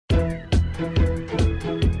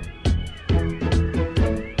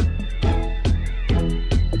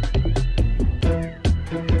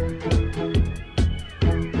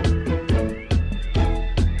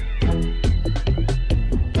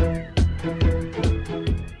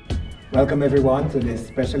Welcome everyone to this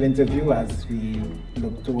special interview as we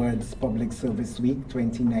look towards Public Service Week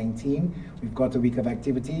 2019. We've got a week of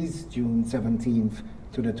activities, June 17th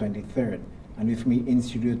to the 23rd. And with me in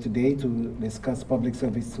studio today to discuss Public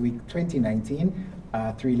Service Week 2019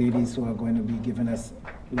 are three ladies who are going to be giving us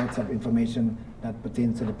lots of information that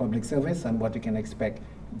pertains to the public service and what you can expect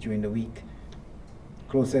during the week.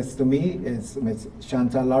 Closest to me is Ms.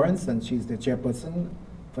 Chantal Lawrence, and she's the chairperson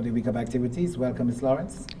for the week of activities. Welcome, Ms.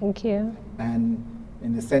 Lawrence. Thank you. And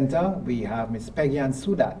in the center, we have Ms. Peggy Ann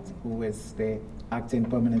Sudat, who is the acting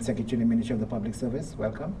permanent secretary in the Ministry of the Public Service.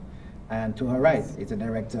 Welcome. And to her right is the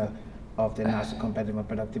director of the National Competitive and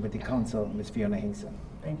Productivity Council, Ms. Fiona Hinkson.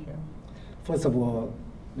 Thank you. First of all,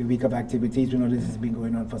 the week of activities, we know this has been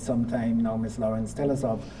going on for some time now. Ms. Lawrence, tell us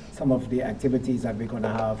of some of the activities that we're going to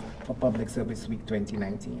have for Public Service Week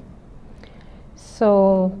 2019.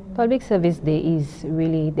 So, Public Service Day is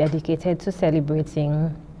really dedicated to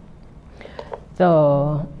celebrating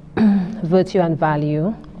the virtue and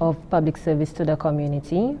value of public service to the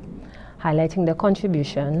community, highlighting the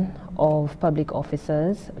contribution of public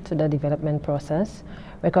officers to the development process,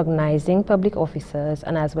 recognizing public officers,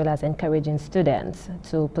 and as well as encouraging students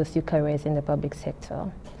to pursue careers in the public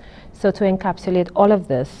sector. So to encapsulate all of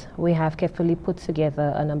this, we have carefully put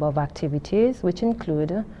together a number of activities which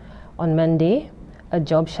include on Monday, a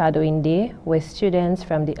job shadowing day where students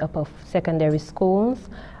from the upper secondary schools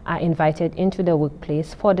are invited into the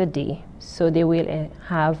workplace for the day. So they will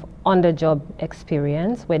have on-the-job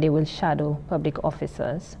experience where they will shadow public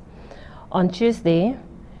officers. On Tuesday,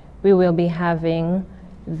 we will be having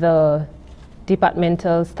the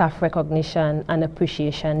Departmental Staff Recognition and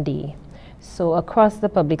Appreciation Day. So across the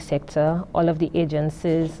public sector, all of the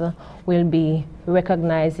agencies will be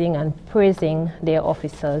recognizing and praising their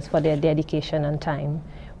officers for their dedication and time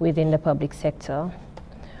within the public sector.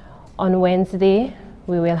 On Wednesday,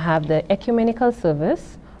 we will have the ecumenical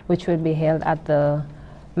service, which will be held at the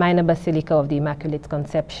Minor Basilica of the Immaculate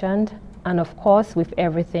Conception. And of course, with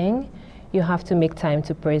everything, you have to make time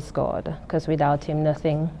to praise God, because without Him,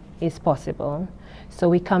 nothing is possible. So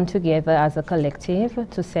we come together as a collective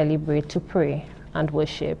to celebrate, to pray, and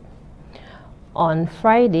worship. On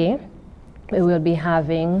Friday, we will be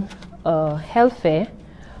having a health fair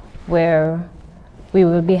where we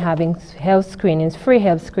will be having health screenings, free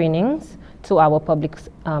health screenings to our public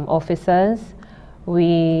officers.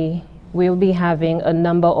 We will be having a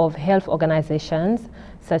number of health organizations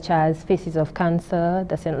such as Faces of Cancer,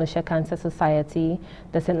 the St. Lucia Cancer Society,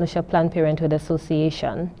 the St. Lucia Planned Parenthood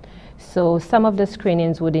Association. So some of the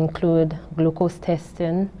screenings would include glucose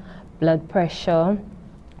testing, blood pressure,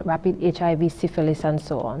 rapid HIV, syphilis, and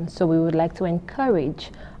so on. So we would like to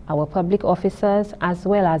encourage our public officers as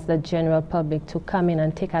well as the general public to come in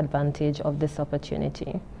and take advantage of this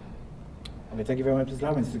opportunity. Okay, thank you very much, Ms.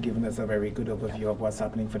 Lawrence, for giving us a very good overview of what's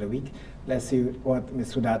happening for the week. Let's see what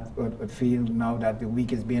Ms. Sudat would feel now that the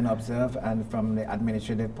week is being observed and from the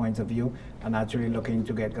administrative point of view and actually looking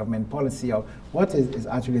to get government policy of what is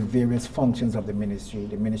actually various functions of the Ministry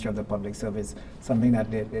of the Public Service, something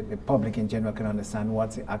that the public in general can understand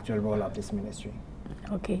what's the actual role of this ministry.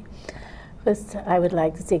 Okay. First, I would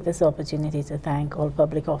like to take this opportunity to thank all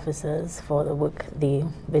public officers for the work they've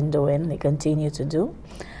been doing, they continue to do,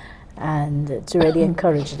 and to really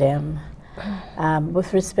encourage them.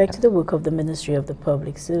 With respect to the work of the Ministry of the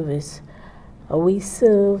Public Service, we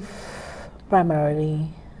serve primarily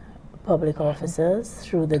public officers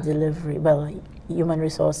through the delivery, human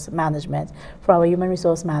resource management. For our human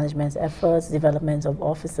resource management efforts, development of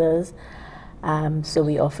officers, so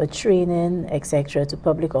we offer training, etc., to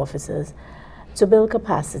public officers to build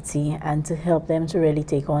capacity and to help them to really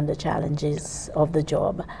take on the challenges of the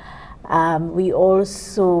job. We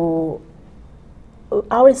also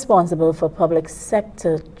are responsible for public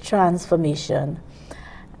sector transformation,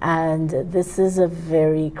 and this is a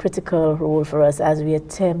very critical role for us as we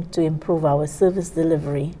attempt to improve our service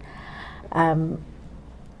delivery.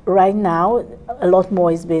 Right now, a lot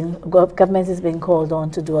more is being, government is being called on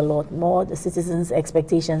to do a lot more. The citizens'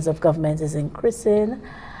 expectations of government is increasing.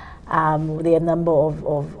 There are a number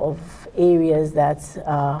of areas that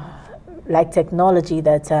like technology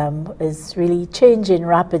that is really changing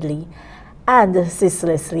rapidly and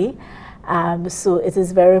ceaselessly. So it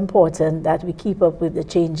is very important that we keep up with the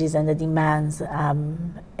changes and the demands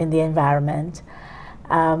in the environment.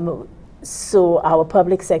 So our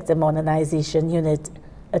public sector modernization unit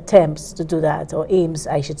attempts to do that, or aims,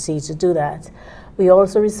 I should say, to do that. We're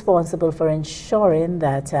also responsible for ensuring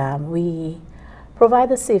that we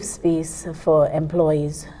provide a safe space for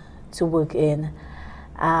employees to work in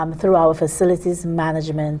through our facilities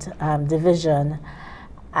management division.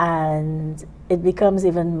 And it becomes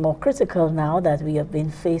even more critical now that we've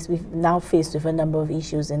now faced with a number of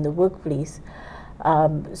issues in the workplace.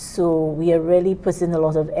 So we are really putting a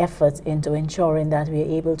lot of effort into ensuring that we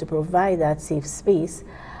are able to provide that safe space,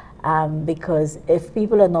 because if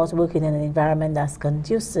people are not working in an environment that's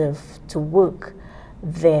conducive to work,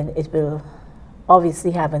 then it will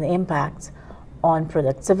obviously have an impact on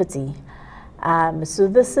productivity. So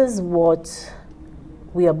this is what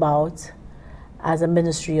we're about as a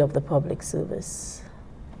Ministry of the Public Service.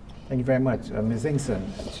 Thank you very much. Ms. Ingson,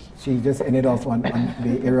 she just ended off on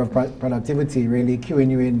the area of productivity, really cueing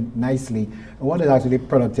you in nicely. What is actually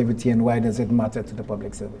productivity and why does it matter to the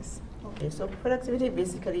public service? Okay, so productivity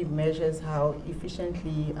basically measures how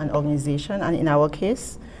efficiently an organization, and in our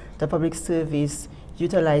case, the public service,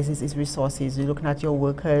 utilizes its resources. You're looking at your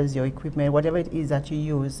workers, your equipment, whatever it is that you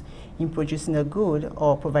use in producing a good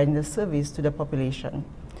or providing a service to the population.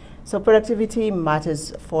 So productivity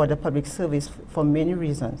matters for the public service for many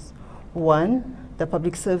reasons. One, the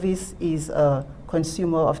public service is a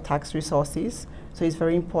consumer of tax resources, so it's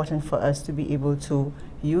very important for us to be able to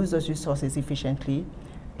use those resources efficiently.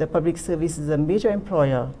 The public service is a major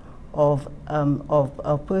employer of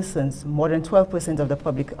persons. More than 12% of the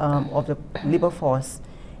public of the labor force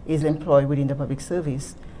is employed within the public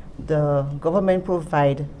service. The government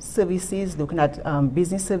provide services, looking at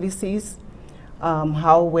business services,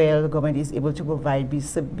 how well the government is able to provide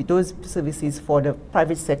those services for the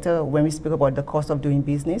private sector when we speak about the cost of doing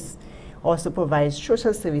business. Also provides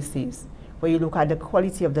social services where you look at the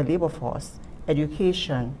quality of the labor force,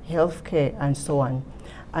 education, healthcare, and so on.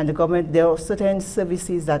 And the government, there are certain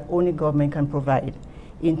services that only government can provide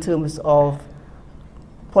in terms of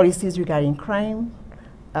policies regarding crime,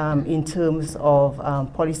 in terms of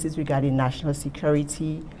policies regarding national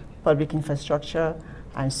security, public infrastructure,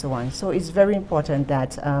 and so on. So it's very important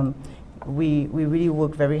that we really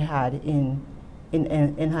work very hard in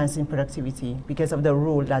enhancing productivity because of the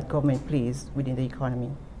role that government plays within the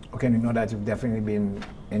economy. Okay, we know that you've definitely been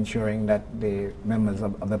ensuring that the members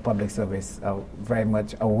of the public service are very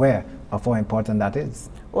much aware of how important that is.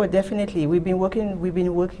 Oh, definitely. We've been working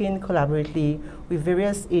collaboratively with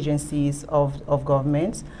various agencies of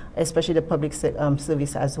government, especially the public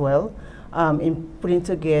service as well, in putting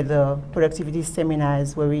together productivity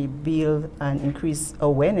seminars where we build and increase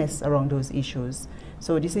awareness around those issues.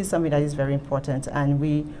 So this is something that is very important, and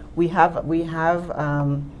we have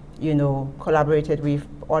you know, collaborated with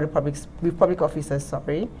all the public officers,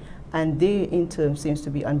 and they in turn seems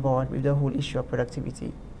to be on board with the whole issue of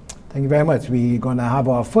productivity. Thank you very much. We're going to have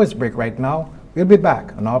our first break right now. We'll be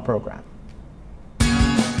back on our program.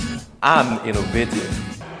 I'm innovative.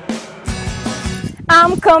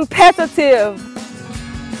 I'm competitive.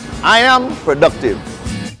 I am productive.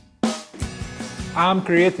 I'm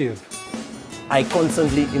creative. I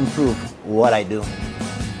constantly improve what I do.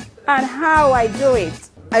 And how I do it.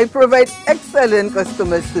 I provide excellent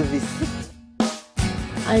customer service.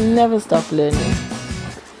 I never stop learning.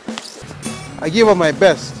 I give up my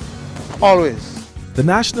best, always. The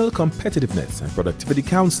National Competitiveness and Productivity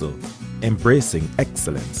Council, embracing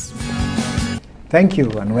excellence. Thank you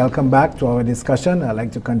and welcome back to our discussion. I'd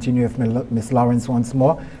like to continue with Ms. Lawrence once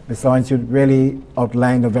more. Ms. Lawrence, you really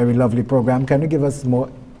outlined a very lovely program. Can you give us more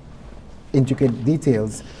intricate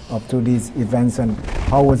details up to these events, and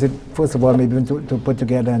how was it, first of all, maybe to put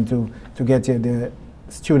together and to get the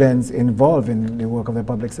students involved in the work of the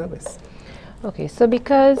public service? Okay, so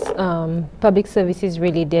because public service is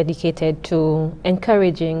really dedicated to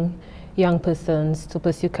encouraging young persons to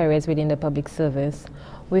pursue careers within the public service,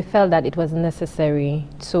 we felt that it was necessary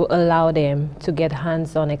to allow them to get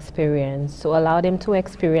hands-on experience, to allow them to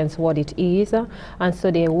experience what it is, and so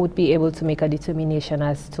they would be able to make a determination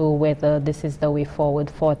as to whether this is the way forward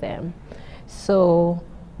for them. So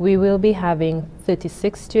we will be having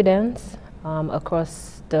 36 students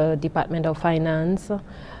across the Department of Finance,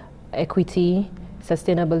 Equity,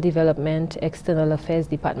 Sustainable Development, External Affairs,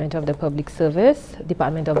 Department of the Public Service,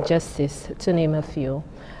 Department of Justice, to name a few.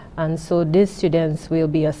 And so these students will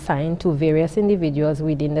be assigned to various individuals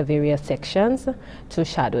within the various sections to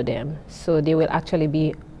shadow them. So they will actually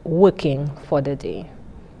be working for the day.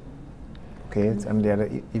 Okay, and the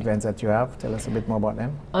other events that you have, tell us a bit more about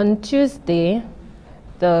them. On Tuesday,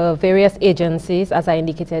 the various agencies, as I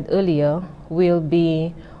indicated earlier, will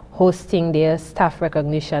be hosting their Staff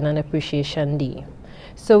Recognition and Appreciation Day.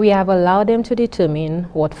 So we have allowed them to determine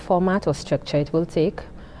what format or structure it will take.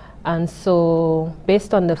 And so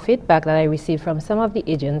based on the feedback that I received from some of the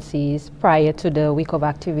agencies prior to the week of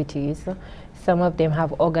activities, some of them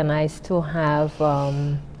have organized to have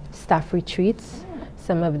staff retreats.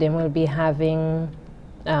 Some of them will be having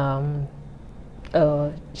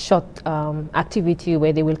a short activity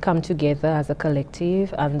where they will come together as a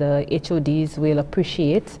collective, and the HODs will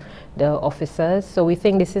appreciate the officers. So we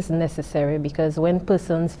think this is necessary, because when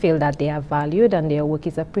persons feel that they are valued and their work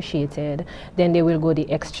is appreciated, then they will go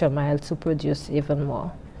the extra mile to produce even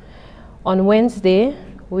more. On Wednesday,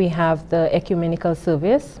 we have the ecumenical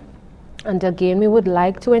service, and again we would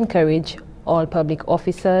like to encourage all public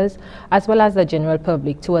officers as well as the general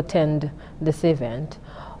public to attend this event.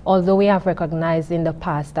 Although we have recognized in the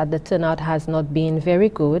past that the turnout has not been very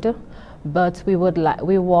good, but we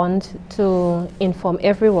want to inform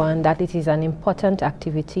everyone that it is an important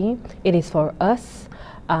activity. It is for us,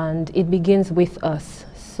 and it begins with us.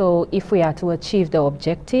 So if we are to achieve the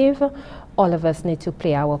objective, all of us need to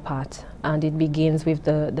play our part, and it begins with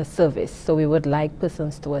the service. So we would like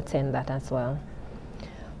persons to attend that as well.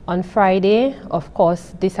 On Friday, of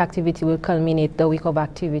course, this activity will culminate the week of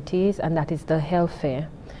activities, and that is the health fair.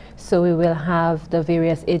 So we will have the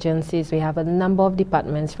various agencies. We have a number of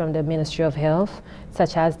departments from the Ministry of Health,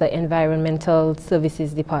 such as the Environmental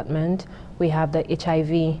Services Department. We have the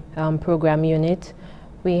HIV program unit.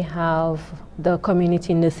 We have the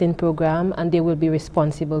community nursing program, and they will be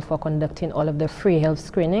responsible for conducting all of the free health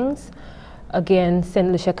screenings. Again,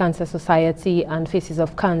 St. Lucia Cancer Society and Faces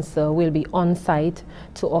of Cancer will be on site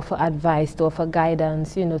to offer advice, to offer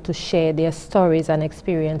guidance, you know, to share their stories and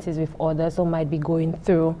experiences with others who might be going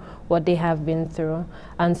through what they have been through.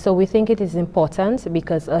 And so we think it is important,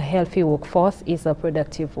 because a healthy workforce is a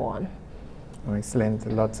productive one. Oh, excellent.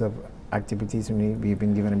 Lots of activities. We've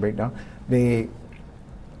been given a breakdown. The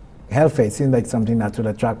health fair seems like something that will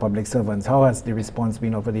attract public servants. How has the response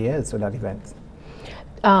been over the years to that event?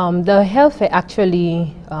 The health fair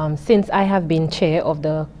actually, since I have been chair of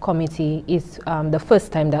the committee, is the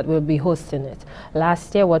first time that we'll be hosting it.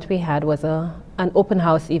 Last year what we had was an open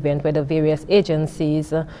house event where the various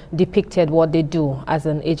agencies depicted what they do as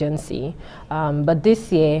an agency. But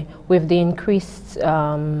this year, with the increased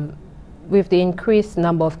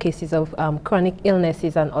number of cases of chronic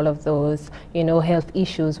illnesses and all of those, you know, health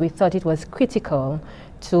issues, we thought it was critical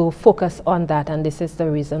to focus on that, and this is the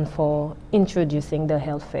reason for introducing the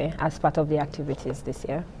health fair as part of the activities this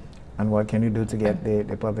year. And what can you do to get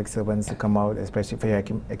the public servants to come out, especially for your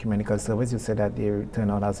ecumenical service? You said that the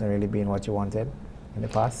turnout hasn't really been what you wanted in the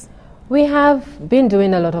past. We have been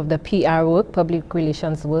doing a lot of the PR work, public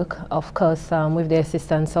relations work, of course, with the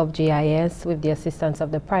assistance of GIS, with the assistance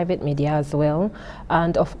of the private media as well.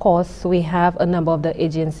 And of course, we have a number of the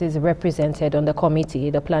agencies represented on the committee,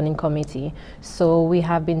 the planning committee. So we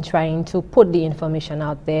have been trying to put the information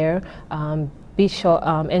out there,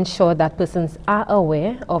 ensure that persons are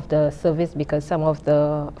aware of the service, because some of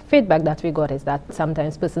the feedback that we got is that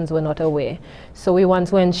sometimes persons were not aware. So we want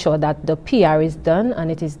to ensure that the PR is done, and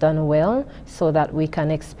it is done well, so that we can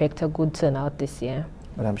expect a good turnout this year.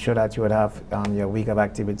 But I'm sure that you would have your week of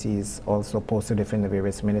activities also posted within the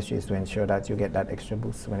various ministries to ensure that you get that extra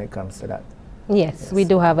boost when it comes to that. Yes, we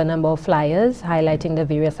do have a number of flyers highlighting the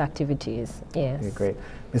various activities. Yes. Okay, great.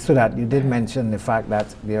 Mr. That, you did mention the fact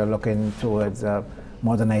that they are looking towards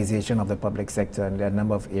modernization of the public sector, and there are a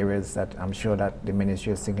number of areas that I'm sure that the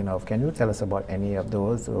ministry is thinking of. Can you tell us about any of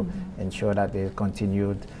those to ensure that there's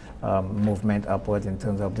continued movement upwards in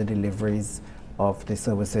terms of the deliveries of the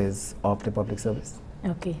services of the public service?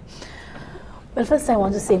 Okay. Well, first I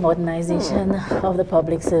want to say modernization of the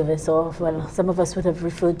public service, or, well, some of us would have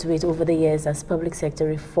referred to it over the years as public sector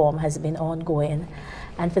reform, has been ongoing.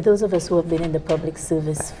 And for those of us who have been in the public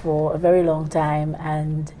service for a very long time,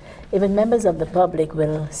 and even members of the public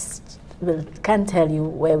can tell you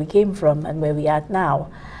where we came from and where we are now.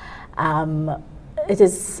 It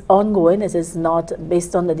is ongoing. It is not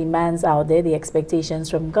based on the demands out there, the expectations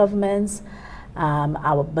from governments,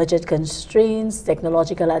 our budget constraints,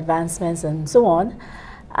 technological advancements, and so on.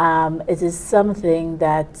 It is something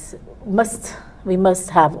that we must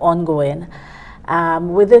have ongoing.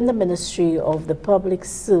 Within the Ministry of the Public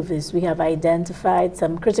Service, we have identified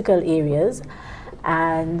some critical areas,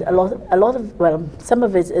 and a lot of, well, some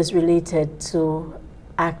of it is related to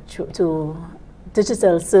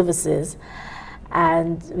digital services.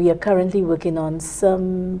 And we are currently working on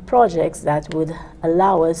some projects that would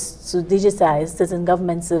allow us to digitize certain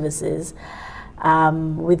government services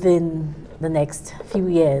within the next few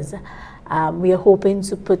years. We are hoping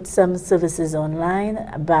to put some services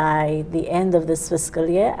online by the end of this fiscal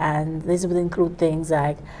year, and this would include things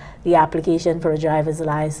like the application for a driver's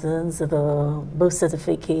license, the birth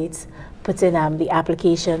certificates, put in the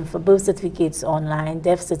application for birth certificates online,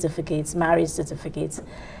 death certificates, marriage certificates,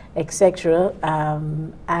 etc.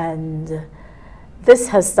 And this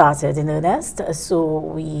has started in earnest, so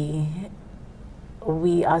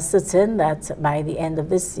we are certain that by the end of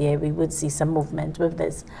this year we would see some movement with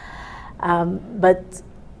this. But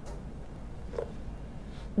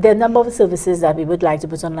there are a number of services that we would like to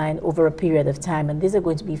put online over a period of time, and these are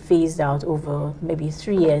going to be phased out over maybe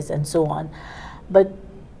 3 years and so on. But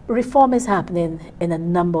reform is happening in a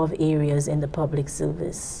number of areas in the public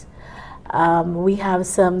service. We have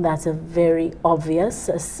some that are very obvious,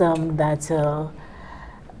 some that are,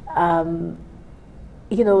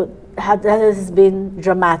 you know, that has been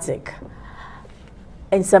dramatic.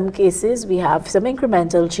 In some cases, we have some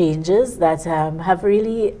incremental changes that have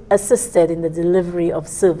really assisted in the delivery of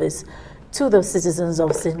service to the citizens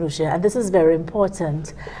of St. Lucia, and this is very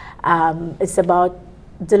important. It's about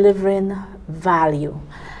delivering value,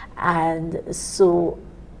 and so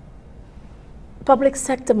public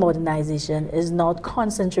sector modernization is not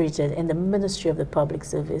concentrated in the Ministry of the Public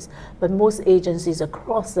Service, but most agencies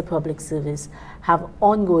across the public service have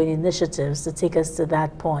ongoing initiatives to take us to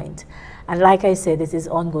that point. And like I said, it is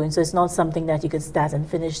ongoing, so it's not something that you could start and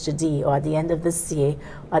finish today or at the end of this year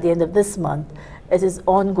or at the end of this month. It is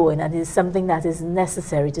ongoing, and it is something that is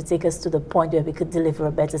necessary to take us to the point where we could deliver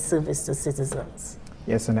a better service to citizens.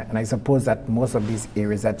 Yes, and I suppose that most of these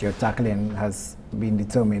areas that you're tackling has been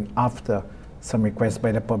determined after some requests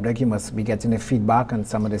by the public. You must be getting the feedback on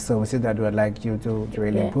some of the services that would like you to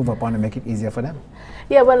really improve upon and make it easier for them.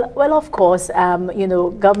 Yeah, well, of course, you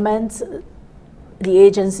know, government, the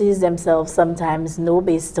agencies themselves sometimes know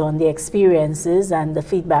based on the experiences and the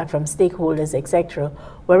feedback from stakeholders, etc.,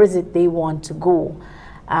 where is it they want to go.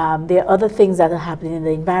 There are other things that are happening in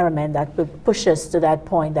the environment that will push us to that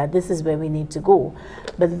point that this is where we need to go.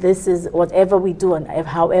 But this is whatever we do, and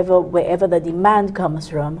however, wherever the demand comes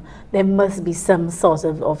from, there must be some sort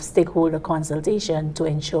of stakeholder consultation to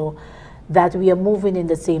ensure that we are moving in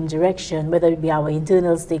the same direction, whether it be our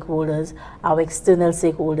internal stakeholders, our external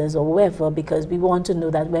stakeholders, or whoever, because we want to know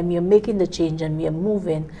that when we are making the change and we are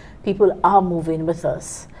moving, people are moving with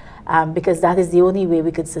us. Because that is the only way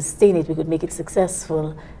we could sustain it, we could make it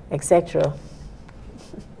successful, etc.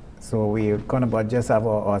 So we're going to just have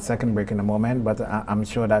our second break in a moment, but I'm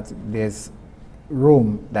sure that there's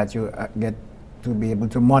room that you get to be able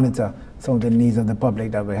to monitor some of the needs of the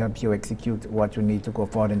public that will help you execute what you need to go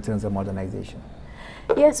forward in terms of modernization.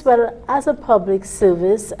 Yes, well, as a public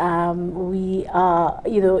service, we are,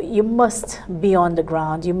 you know, you must be on the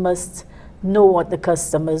ground. You must know what the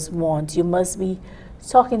customers want. You must be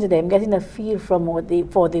talking to them, getting a feel from what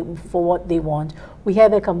for what they want. We hear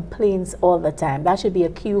their complaints all the time. That should be a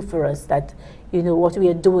cue for us that, you know, what we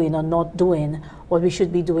are doing or not doing, what we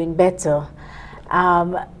should be doing better.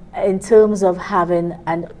 In terms of having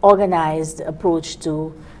an organized approach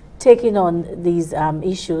to taking on these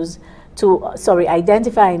issues,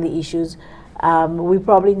 identifying the issues, we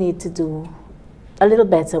probably need to do a little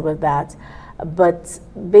better with that. But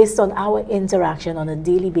based on our interaction on a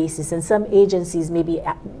daily basis, and some agencies may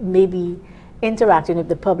be interacting with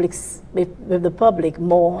the public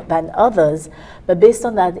more than others, but based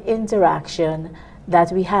on that interaction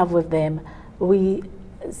that we have with them, we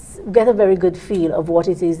get a very good feel of what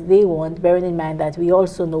it is they want, bearing in mind that we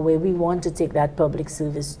also know where we want to take that public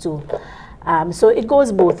service to. So it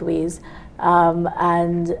goes both ways.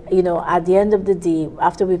 And, you know, at the end of the day,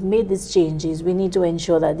 after we've made these changes, we need to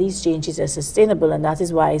ensure that these changes are sustainable, and that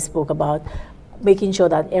is why I spoke about making sure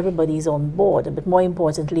that everybody is on board, but more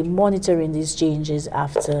importantly, monitoring these changes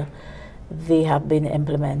after they have been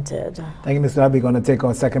implemented. Thank you, Mr. Lab. We're going to take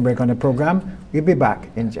our second break on the program. We'll be back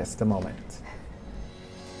in just a moment.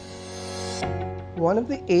 One of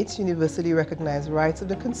the 8 universally recognized rights of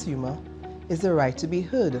the consumer is the right to be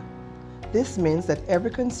heard. This means that every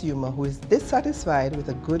consumer who is dissatisfied with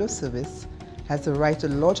a good or service has the right to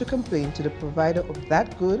lodge a complaint to the provider of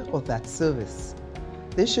that good or that service.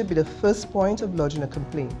 This should be the first point of lodging a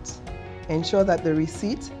complaint. Ensure that the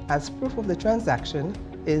receipt as proof of the transaction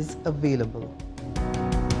is available.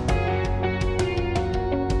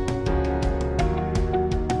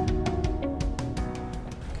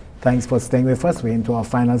 Thanks for staying with us. We're into our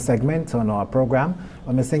final segment on our program.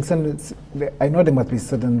 Ms. Singson, I know there must be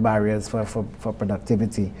certain barriers for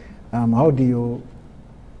productivity. How do you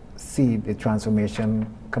see the transformation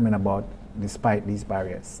coming about despite these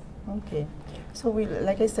barriers? Okay. So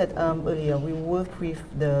like I said earlier, we work with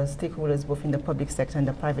the stakeholders both in the public sector and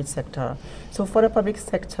the private sector. So for the public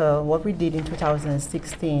sector, what we did in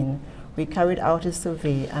 2016, we carried out a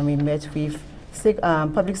survey and we met with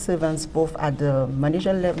public servants both at the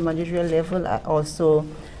managerial level, also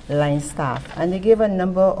line staff. And they gave a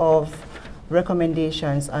number of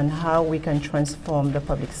recommendations on how we can transform the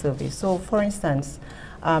public service. So for instance,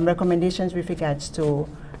 recommendations with regards to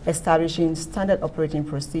establishing standard operating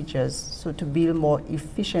procedures, so to build more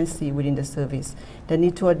efficiency within the service. They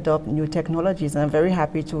need to adopt new technologies, and I'm very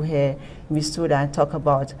happy to hear Ms. Suda talk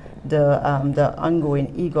about the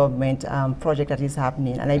ongoing e-government project that is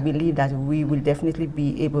happening, and I believe that we will definitely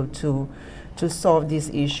be able to solve this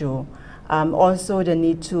issue. Also, the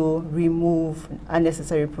need to remove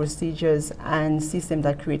unnecessary procedures and systems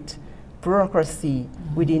that create bureaucracy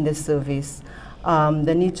within the service.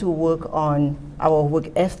 The need to work on our work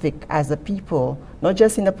ethic as a people, not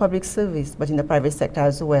just in the public service, but in the private sector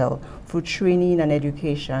as well, through training and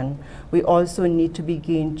education. We also need to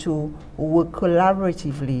begin to work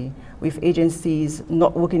collaboratively with agencies,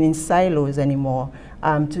 not working in silos anymore,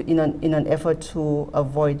 in an effort to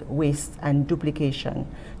avoid waste and duplication.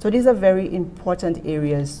 So these are very important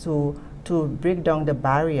areas to break down the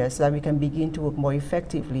barriers so that we can begin to work more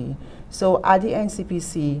effectively. So at the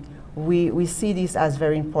NCPC, we see these as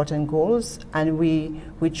very important goals, and we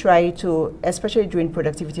try to, especially during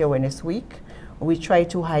Productivity Awareness Week, we try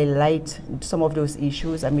to highlight some of those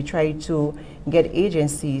issues, and we try to get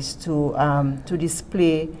agencies to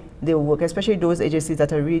display their work, especially those agencies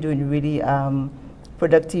that are really doing really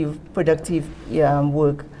productive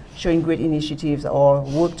work, showing great initiatives or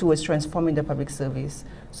work towards transforming the public service.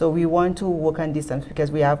 So we want to work on this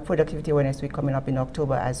because we have Productivity Awareness Week coming up in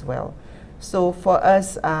October as well. So for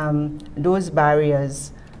us, those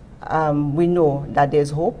barriers, we know that there's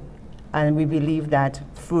hope, and we believe that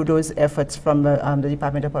through those efforts from the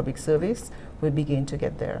Department of Public Service, we'll begin to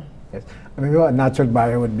get there. Yes. I mean, what a natural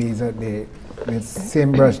barrier would be is that the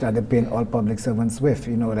same brush that they paint all public servants with.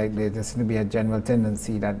 You know, like there seems to be a general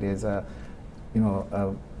tendency that there's a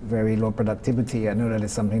very low productivity. I know that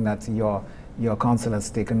is something that your council has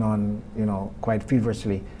taken on, quite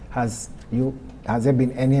feverishly. Has there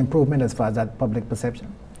been any improvement as far as that public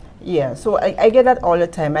perception? Yeah, so I get that all the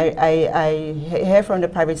time. I hear from the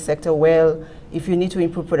private sector, well, if you need to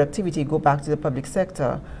improve productivity, go back to the public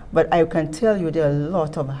sector. But I can tell you there are a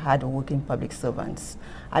lot of hard-working public servants.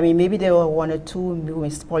 I mean, maybe there were one or two who may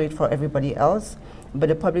spoil it for everybody else, but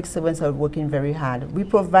the public servants are working very hard. We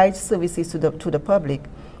provide services to the public,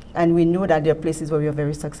 and we know that there are places where we are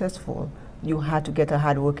very successful. You had to get a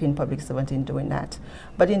hard-working public servant in doing that.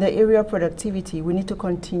 But in the area of productivity, we need to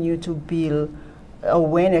continue to build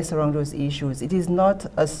awareness around those issues. It is not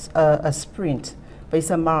a sprint, but it's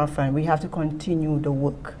a marathon. We have to continue the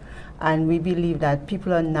work. And we believe that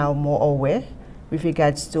people are now more aware with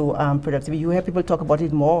regards to productivity. You hear people talk about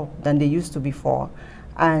it more than they used to before.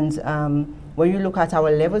 And when you look at our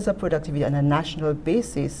levels of productivity on a national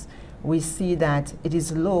basis, we see that it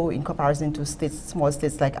is low in comparison to small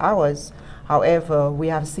states like ours. However, we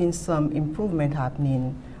have seen some improvement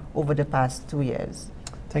happening over the past 2 years.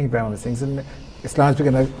 Thank you very much. And as long as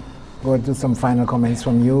we're going to go into some final comments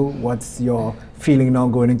from you, what's your feeling now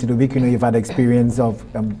going into the week? You know, you've had experience of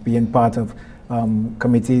being part of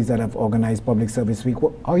committees that have organized Public Service Week.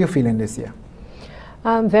 How are you feeling this year?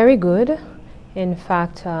 Very good. In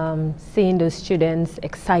fact, seeing those students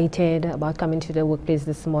excited about coming to the workplace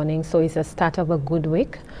this morning, so it's a start of a good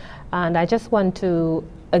week. And I just want to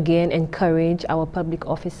again encourage our public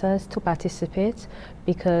officers to participate,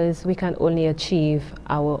 because we can only achieve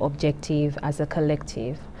our objective as a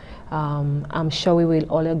collective. I'm sure we will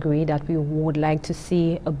all agree that we would like to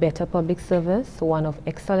see a better public service, one of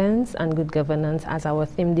excellence and good governance, as our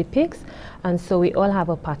theme depicts. And so we all have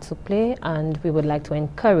a part to play, and we would like to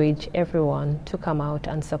encourage everyone to come out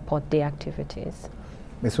and support the activities.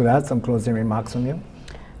 Ms. Willard, some closing remarks from you?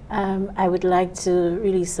 I would like to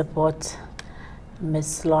really support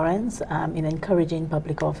Ms. Lawrence in encouraging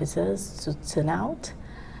public officers to turn out.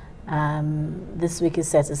 This week is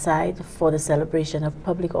set aside for the celebration of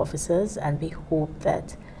public officers, and we hope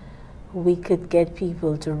that we could get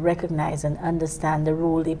people to recognize and understand the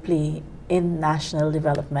role they play in national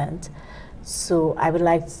development. So I would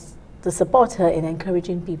like to support her in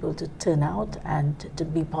encouraging people to turn out and to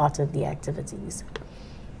be part of the activities.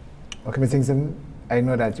 Okay, Ms. Hinkson, I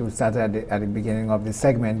know that you started at the beginning of this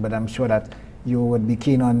segment, but I'm sure that you would be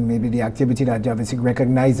keen on maybe the activity that you're obviously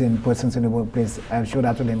recognizing persons in the workplace. I'm sure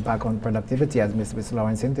that will impact on productivity, as Ms.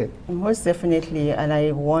 Lawrence hinted. Most definitely, and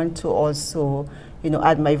I want to also,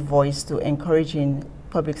 add my voice to encouraging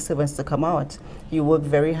public servants to come out. You work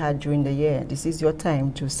very hard during the year. This is your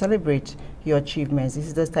time to celebrate your achievements. This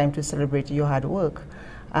is the time to celebrate your hard work.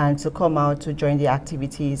 and to come out to join the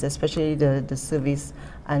activities, especially the service,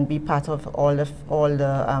 and be part of all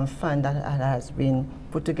the fun that has been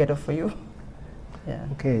put together for you. Yeah.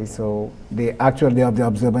 Okay, so the actual day of the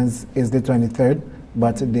observance is the 23rd,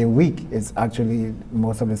 but the week is actually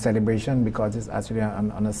most of the celebration because it's actually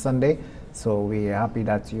on a Sunday. So we're happy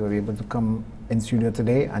that you were able to come in studio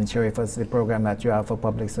today and share with us the program that you have for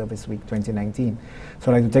Public Service Week 2019.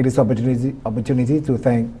 So I'd like to take this opportunity to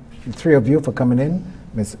thank the three of you for coming in.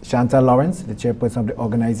 Ms. Chantal Lawrence, the chairperson of the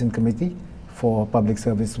organizing committee for Public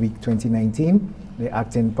Service Week 2019, the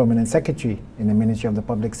acting permanent secretary in the Ministry of the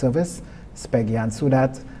Public Service, Peggy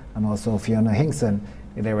Ansudat, and also Fiona Hinkson,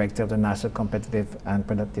 the director of the National Competitive and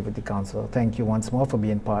Productivity Council. Thank you once more for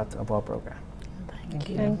being part of our program. Thank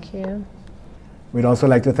you. Thank you. We'd also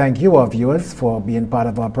like to thank you, our viewers, for being part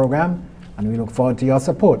of our program, and we look forward to your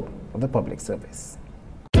support of the public service.